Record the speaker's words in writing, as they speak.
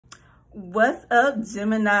What's up,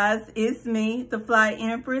 Geminis? It's me, the Fly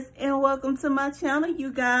Empress, and welcome to my channel,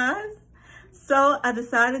 you guys. So I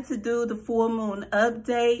decided to do the full moon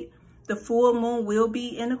update. The full moon will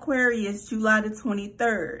be in Aquarius, July the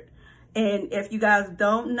 23rd. And if you guys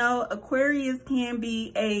don't know, Aquarius can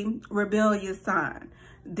be a rebellious sign.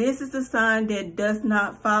 This is a sign that does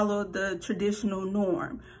not follow the traditional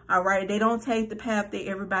norm. All right, they don't take the path that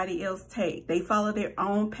everybody else take. They follow their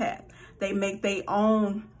own path. They make their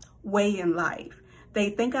own way in life.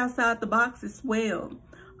 They think outside the box as well.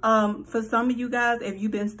 For some of you guys, if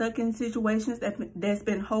you've been stuck in situations that's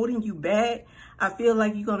been holding you back, I feel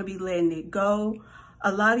like you're going to be letting it go.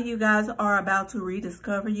 A lot of you guys are about to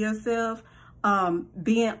rediscover yourself,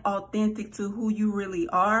 being authentic to who you really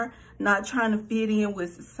are, not trying to fit in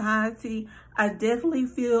with society. I definitely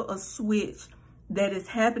feel a switch that is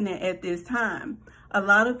happening at this time. A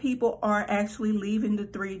lot of people are actually leaving the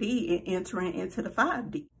 3D and entering into the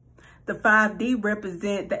 5D. The 5D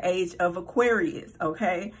represent the age of Aquarius,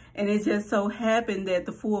 okay? And it just so happened that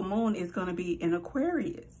the full moon is going to be in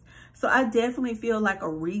Aquarius. So I definitely feel like a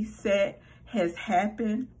reset has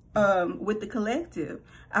happened with the collective.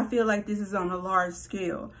 I feel like this is on a large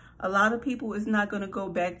scale. A lot of people is not going to go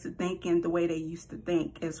back to thinking the way they used to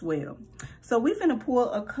think as well. So we're going to pull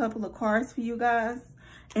a couple of cards for you guys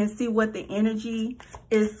and see what the energy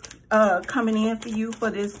is coming in for you for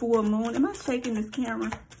this full moon. Am I shaking this camera?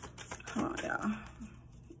 Hold on, y'all.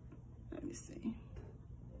 Let me see.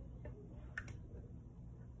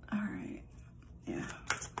 All right. Yeah.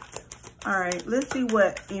 All right. Let's see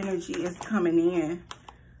what energy is coming in.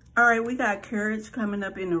 All right. We got courage coming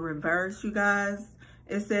up in the reverse, you guys.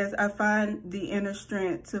 It says, I find the inner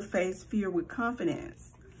strength to face fear with confidence.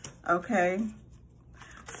 Okay.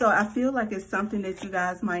 So I feel like it's something that you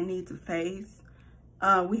guys might need to face.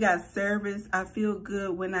 We got service. I feel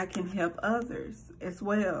good when I can help others as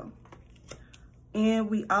well. And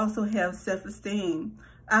we also have self-esteem.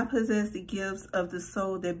 I possess the gifts of the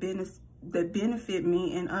soul that benefit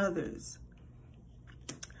me and others.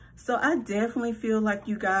 So I definitely feel like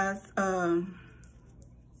you guys,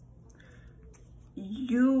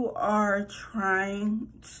 you are trying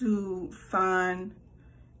to find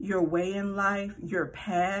your way in life, your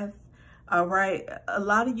path. All right. A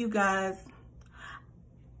lot of you guys,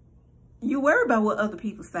 you worry about what other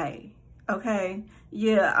people say. Okay.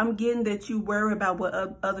 Yeah, I'm getting that you worry about what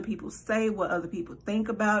other people say, what other people think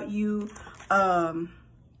about you. And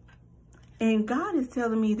God is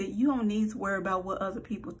telling me that you don't need to worry about what other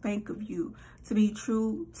people think of you to be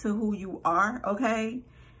true to who you are. Okay.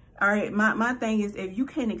 All right. My thing is, if you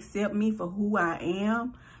can't accept me for who I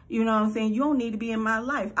am, you know what I'm saying? You don't need to be in my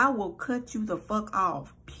life. I will cut you the fuck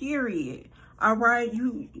off. Period. All right.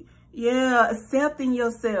 Accepting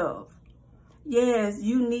yourself. Yes,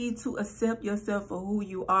 you need to accept yourself for who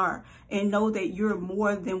you are and know that you're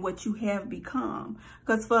more than what you have become.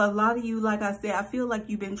 Because for a lot of you, like I said, I feel like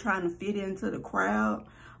you've been trying to fit into the crowd.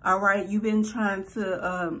 All right. You've been trying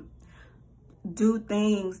to do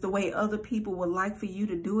things the way other people would like for you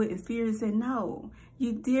to do it. And Spirit said, no,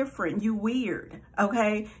 you different. You weird.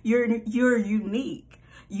 Okay. You're unique.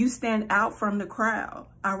 You stand out from the crowd.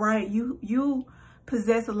 All right. You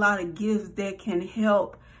possess a lot of gifts that can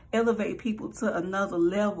help elevate people to another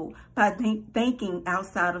level by thinking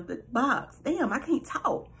outside of the box. Damn, I can't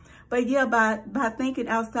talk. But yeah, by thinking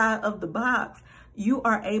outside of the box, you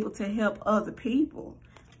are able to help other people.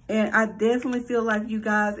 And I definitely feel like you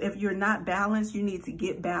guys, if you're not balanced, you need to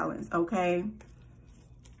get balanced, okay?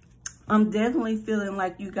 I'm definitely feeling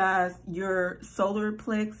like you guys, your solar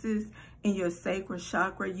plexus and your sacral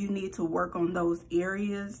chakra, you need to work on those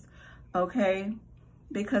areas, okay?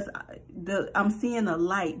 Because I'm seeing a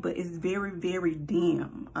light, but it's very, very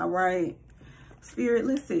dim. All right. Spirit,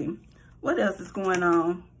 let's see. What else is going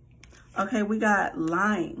on? Okay, we got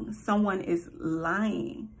lying. Someone is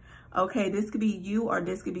lying. Okay, this could be you or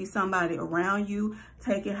this could be somebody around you.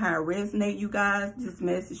 Take it how it resonates, you guys. This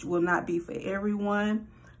message will not be for everyone.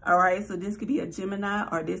 All right, so this could be a Gemini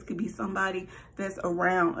or this could be somebody that's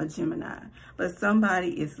around a Gemini. But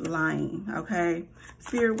somebody is lying, okay?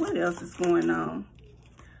 Spirit, what else is going on?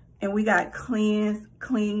 And we got clean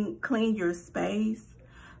your space.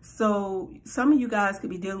 So some of you guys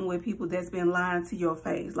could be dealing with people that's been lying to your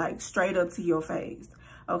face, like straight up to your face.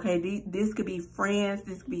 Okay, this could be friends.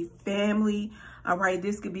 This could be family. All right,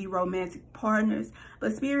 this could be romantic partners.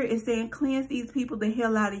 But Spirit is saying cleanse these people the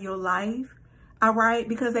hell out of your life. All right,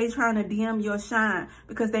 because they trying to dim your shine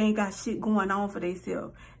because they ain't got shit going on for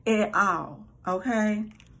themselves at all. Okay,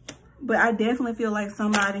 but I definitely feel like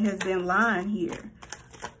somebody has been lying here.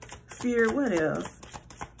 Spirit, what else?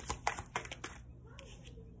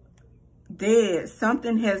 dead.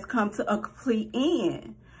 Something has come to a complete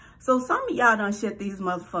end. So some of y'all done shut these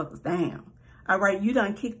motherfuckers down. All right, you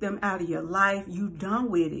done kicked them out of your life. You done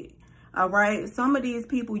with it. All right, some of these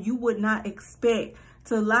people you would not expect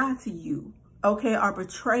to lie to you, okay, or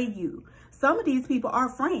betray you. Some of these people are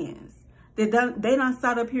friends. They done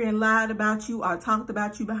sat up here and lied about you or talked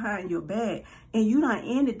about you behind your back, and you done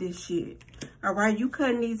ended this shit. All right, you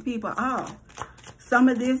cutting these people off. Some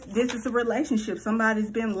of this is a relationship.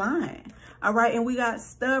 Somebody's been lying. All right, and we got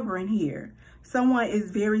stubborn here. Someone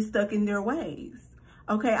is very stuck in their ways.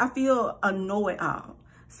 Okay, I feel a know-it-all.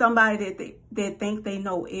 Somebody that think they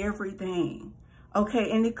know everything.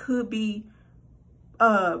 Okay, and it could be,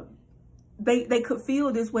 they could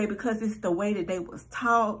feel this way because it's the way that they was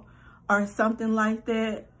taught or something like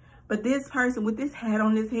that. But this person with this hat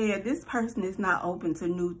on his head, this person is not open to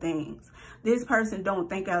new things. This person don't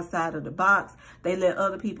think outside of the box. They let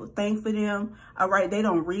other people think for them. All right, they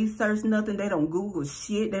don't research nothing. They don't Google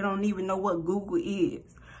shit. They don't even know what Google is.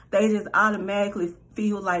 They just automatically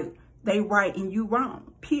feel like they right and you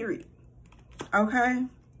wrong, period. Okay?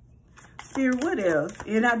 Spirit, what else?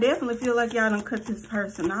 And I definitely feel like y'all done cut this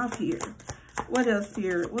person off here. What else,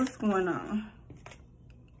 Spirit? What's going on?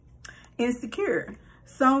 Insecure.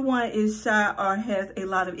 Someone is shy or has a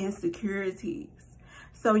lot of insecurities.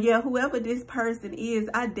 So yeah, whoever this person is,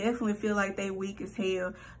 I definitely feel like they weak as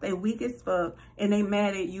hell. They weak as fuck. And they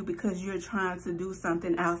mad at you because you're trying to do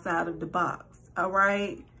something outside of the box. All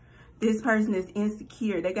right? This person is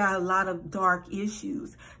insecure. They got a lot of dark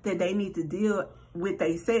issues that they need to deal with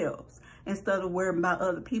themselves. Instead of worrying about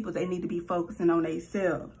other people, they need to be focusing on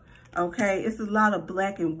themselves. Okay? It's a lot of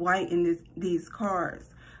black and white in these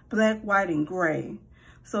cards. Black, white, and gray.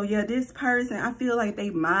 So yeah, this person, I feel like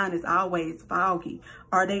their mind is always foggy,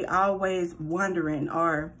 or they always wondering,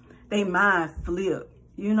 or they mind flip.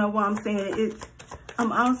 You know what I'm saying?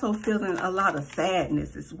 I'm also feeling a lot of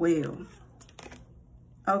sadness as well.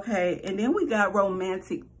 Okay, and then we got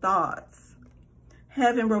romantic thoughts.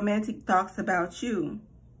 Having romantic thoughts about you.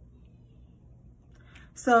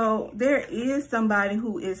 So there is somebody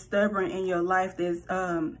who is stubborn in your life that's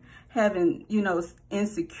having, you know,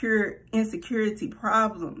 insecurity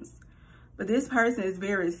problems. But this person is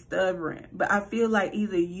very stubborn. But I feel like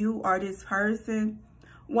either you or this person,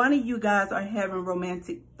 one of you guys are having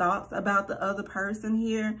romantic thoughts about the other person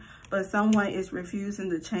here, but someone is refusing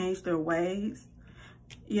to change their ways.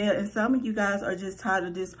 Yeah, and some of you guys are just tired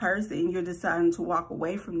of this person and you're deciding to walk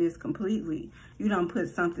away from this completely. You don't put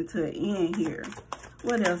something to an end here.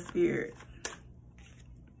 What else, Spirit?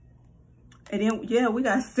 And then, yeah, we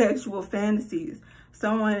got sexual fantasies.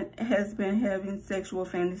 Someone has been having sexual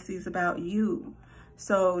fantasies about you.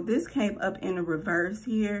 So this came up in the reverse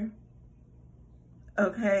here.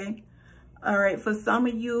 Okay. All right. For some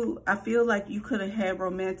of you, I feel like you could have had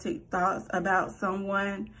romantic thoughts about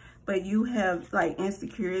someone, but you have like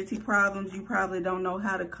insecurity problems. You probably don't know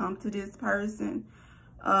how to come to this person.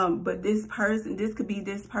 But this person, this could be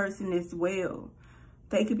this person as well.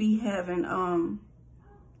 They could be having,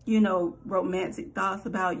 you know, romantic thoughts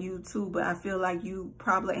about you too, but I feel like you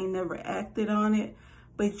probably ain't never acted on it,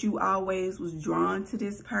 but you always was drawn to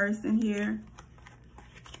this person here.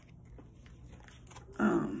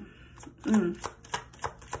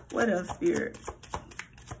 What else, Spirit?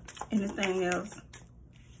 Anything else?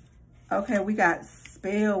 Okay, we got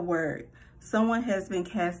spell work. Someone has been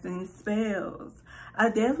casting spells. I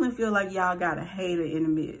definitely feel like y'all got a hater in the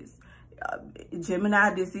midst.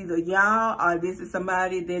 Gemini, this either y'all or this is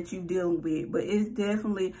somebody that you dealing with, but it's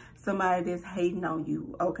definitely somebody that's hating on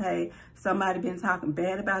you. Okay, somebody been talking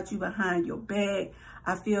bad about you behind your back.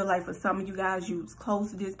 I feel like for some of you guys, you was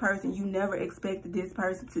close to this person. You never expected this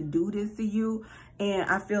person to do this to you, and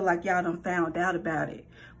I feel like y'all done found out about it.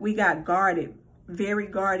 We got guarded, very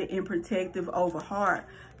guarded and protective over heart.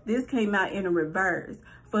 This came out in a reverse.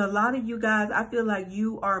 For a lot of you guys, I feel like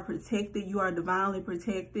you are protected. You are divinely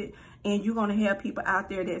protected. And you're going to have people out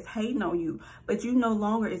there that's hating on you. But you no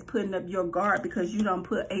longer is putting up your guard because you don't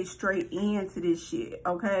put a straight end to this shit.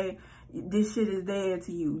 Okay? This shit is dead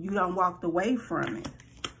to you. You done walked away from it.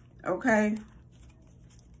 Okay?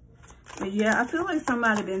 But yeah, I feel like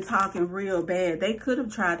somebody been talking real bad. They could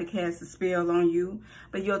have tried to cast a spell on you,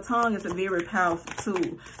 but your tongue is a very powerful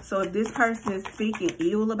tool. So if this person is speaking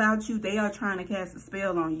ill about you, they are trying to cast a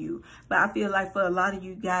spell on you. But I feel like for a lot of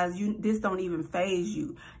you guys, this don't even phase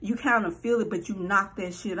you. You kind of feel it, but you knock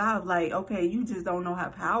that shit out. Like, okay, you just don't know how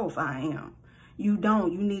powerful I am. You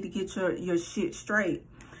don't. You need to get your shit straight.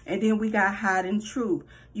 And then we got hiding truth.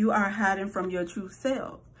 You are hiding from your true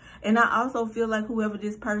self. And I also feel like whoever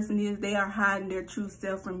this person is, they are hiding their true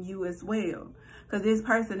self from you as well. Because this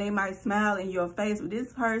person, they might smile in your face, but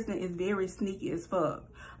this person is very sneaky as fuck.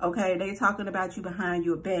 Okay, they talking about you behind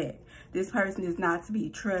your back. This person is not to be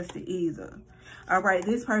trusted either. All right,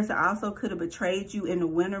 this person also could have betrayed you in the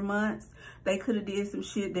winter months. They could have did some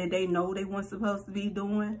shit that they know they weren't supposed to be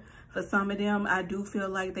doing. For some of them, I do feel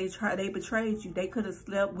like they betrayed you. They could have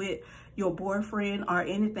slept with your boyfriend or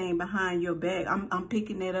anything behind your back. I'm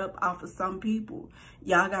picking that up off of some people.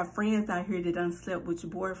 Y'all got friends out here that done slept with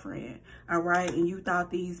your boyfriend, all right? And you thought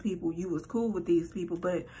these people, you was cool with these people,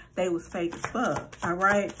 but they was fake as fuck, all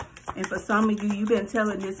right? And for some of you, you've been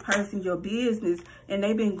telling this person your business, and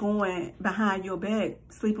they've been going behind your back,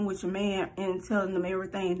 sleeping with your man and telling them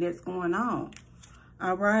everything that's going on,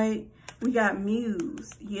 all right? We got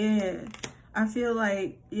Muse. Yeah, I feel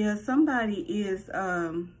like, yeah, somebody is,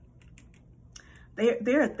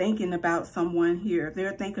 they're thinking about someone here.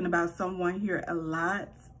 They're thinking about someone here a lot.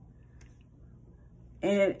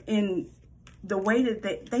 And in the way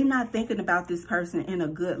that they're not thinking about this person in a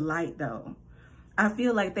good light, though. I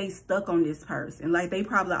feel like they stuck on this person. Like, they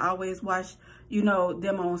probably always watch, you know,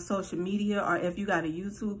 them on social media, or if you got a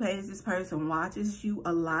YouTube page, this person watches you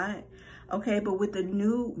a lot. Okay, but with the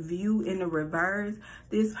new view in the reverse,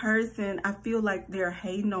 this person, I feel like they're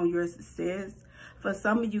hating on your success. For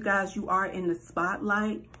some of you guys, you are in the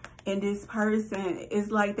spotlight, and this person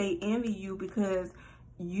is like they envy you because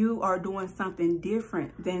you are doing something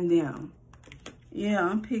different than them. Yeah,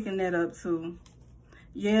 I'm picking that up too.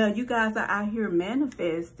 Yeah, you guys are out here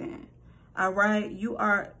manifesting. All right,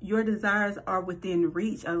 your desires are within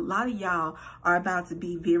reach. A lot of y'all are about to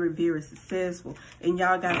be very, very successful, and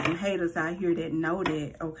y'all got some haters out here that know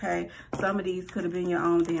that. Okay, some of these could have been your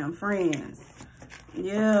own damn friends.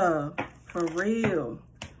 Yeah, for real.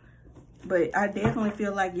 But I definitely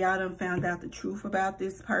feel like y'all done found out the truth about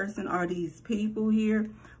this person or these people here.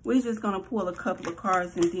 We're just gonna pull a couple of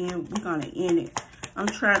cards and then we're gonna end it. I'm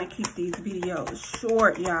trying to keep these videos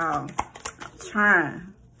short, y'all. I'm trying.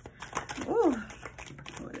 Ooh,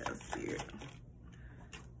 what else here?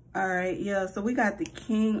 All right, yeah, so we got the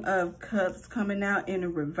King of Cups coming out in the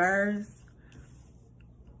reverse.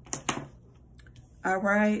 All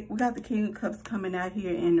right, we got the King of Cups coming out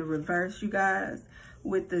here in the reverse, you guys,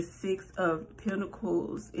 with the Six of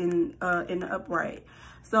Pentacles in the upright.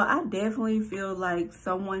 So I definitely feel like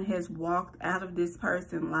someone has walked out of this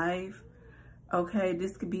person's life. Okay,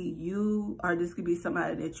 this could be you, or this could be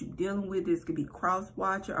somebody that you're dealing with. This could be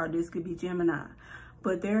cross-watcher, or this could be Gemini.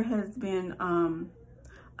 But there has been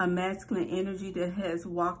a masculine energy that has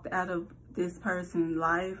walked out of this person's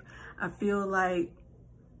life. I feel like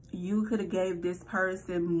you could have gave this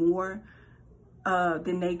person more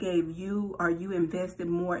than they gave you, or you invested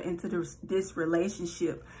more into this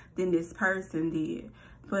relationship than this person did.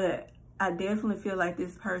 But I definitely feel like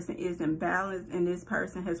this person is imbalanced, and this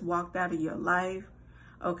person has walked out of your life.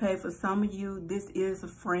 Okay, for some of you, this is a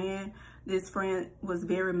friend. This friend was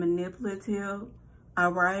very manipulative.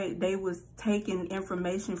 All right, they was taking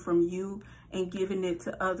information from you and giving it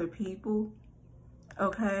to other people.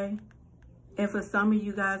 Okay, and for some of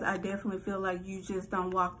you guys, I definitely feel like you just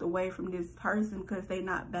done walked away from this person because they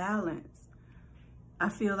not balanced. I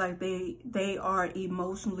feel like they are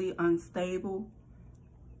emotionally unstable.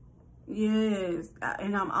 Yes,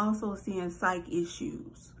 and I'm also seeing psych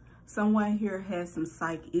issues. Someone here has some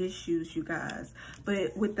psych issues, you guys.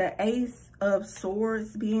 But with the Ace of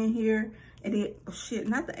Swords being here, and it, oh shit,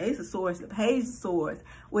 not the Ace of Swords, the Page of Swords.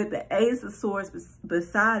 With the Ace of Swords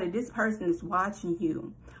beside it, this person is watching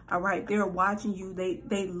you. All right, they're watching you.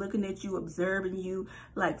 They looking at you, observing you,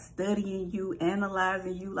 like studying you,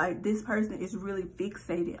 analyzing you. Like, this person is really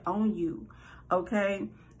fixated on you. Okay.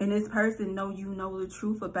 And this person know you know the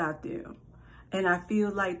truth about them. And I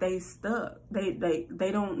feel like they stuck. They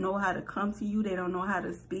don't know how to come to you. They don't know how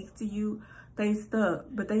to speak to you. They stuck.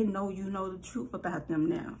 But they know you know the truth about them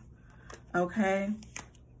now. Okay?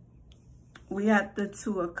 We got the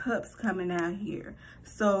Two of Cups coming out here.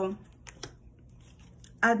 So,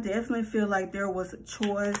 I definitely feel like there was a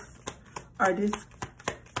choice. Or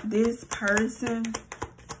this person,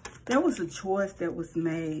 there was a choice that was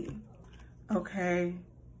made. Okay?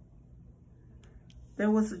 There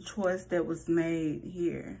was a choice that was made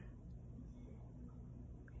here.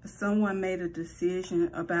 Someone made a decision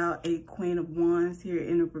about a Queen of Wands here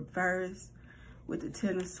in the reverse, with the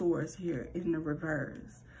Ten of Swords here in the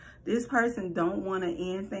reverse. This person don't want to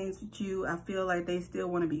end things with you. I feel like they still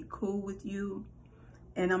want to be cool with you.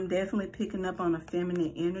 And I'm definitely picking up on a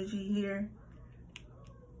feminine energy here.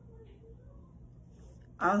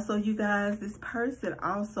 Also, you guys, this person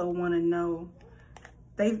also want to know,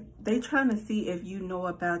 they trying to see if you know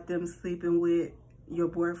about them sleeping with your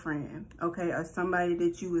boyfriend, okay, or somebody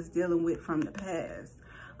that you was dealing with from the past,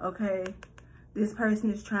 okay? This person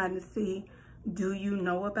is trying to see, do you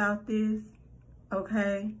know about this,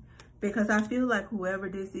 okay? Because I feel like whoever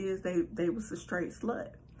this is, they was a straight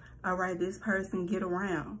slut, all right? This person get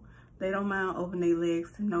around. They don't mind opening their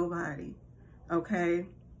legs to nobody, okay?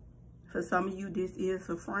 For some of you, this is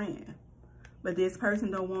a friend. But this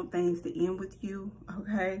person don't want things to end with you,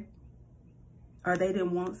 okay? Or they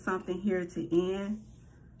didn't want something here to end.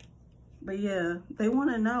 But yeah, they want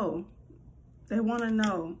to know. They want to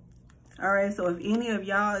know. All right, so if any of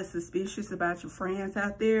y'all is suspicious about your friends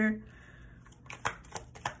out there,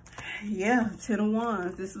 yeah, 10 of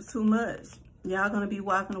Wands, this was too much. Y'all going to be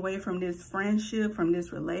walking away from this friendship, from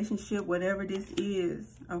this relationship, whatever this is,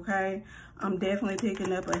 okay? I'm definitely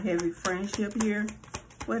picking up a heavy friendship here.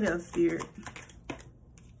 What else, Spirit?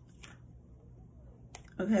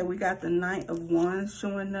 Okay, we got the Knight of Wands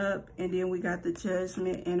showing up, and then we got the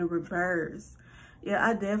Judgment in a reverse. Yeah,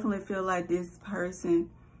 I definitely feel like this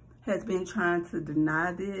person has been trying to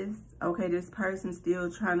deny this. Okay, this person's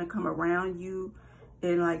still trying to come around you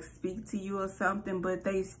and like speak to you or something, but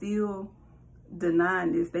they still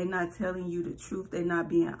denying this. They're not telling you the truth. They're not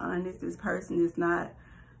being honest. This person is not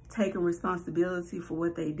taking responsibility for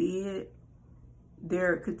what they did.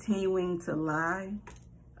 They're continuing to lie.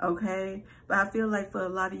 Okay, but I feel like for a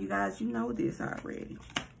lot of you guys, you know this already.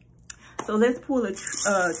 So let's pull a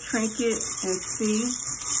trinket and see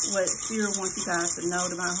what Spirit wants you guys to know.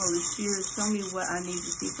 Divine Holy Spirit, show me what I need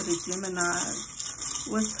to see for the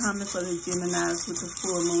Geminis. What's coming for the Geminis with the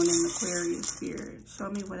full moon in Aquarius, Spirit? Show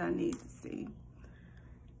me what I need to see.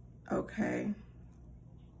 Okay.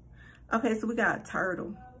 Okay, so we got a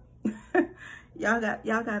turtle. Y'all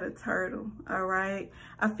got a turtle, all right?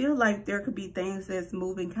 I feel like there could be things that's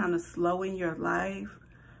moving kind of slow in your life,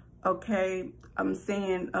 okay? I'm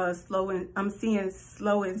seeing slow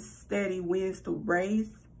and steady wins the race.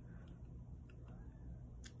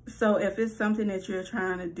 So if it's something that you're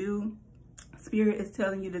trying to do, Spirit is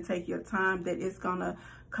telling you to take your time, that it's gonna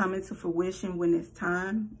come into fruition when it's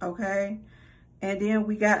time, okay? And then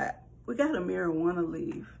we got a marijuana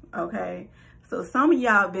leaf, okay? So some of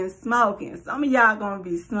y'all been smoking. Some of y'all gonna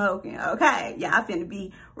be smoking, okay? Y'all finna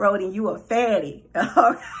be rolling you a fatty,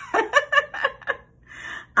 okay?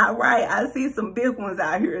 All right, I see some big ones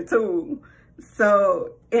out here too.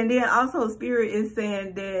 So, and then also Spirit is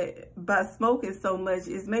saying that by smoking so much,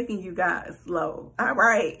 it's making you guys slow, all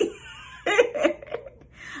right?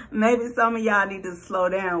 Maybe some of y'all need to slow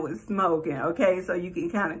down with smoking, okay? So you can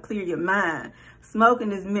kind of clear your mind.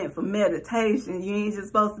 Smoking is meant for meditation. You ain't just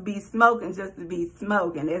supposed to be smoking just to be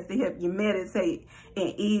smoking. That's to help you meditate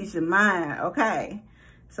and ease your mind, okay?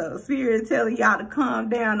 So Spirit telling y'all to calm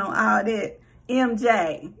down on all that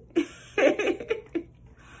MJ.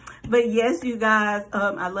 But yes, you guys,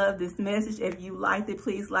 I love this message. If you liked it,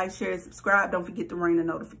 please like, share, and subscribe. Don't forget to ring the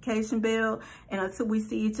notification bell. And until we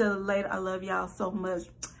see each other later, I love y'all so much.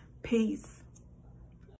 Peace.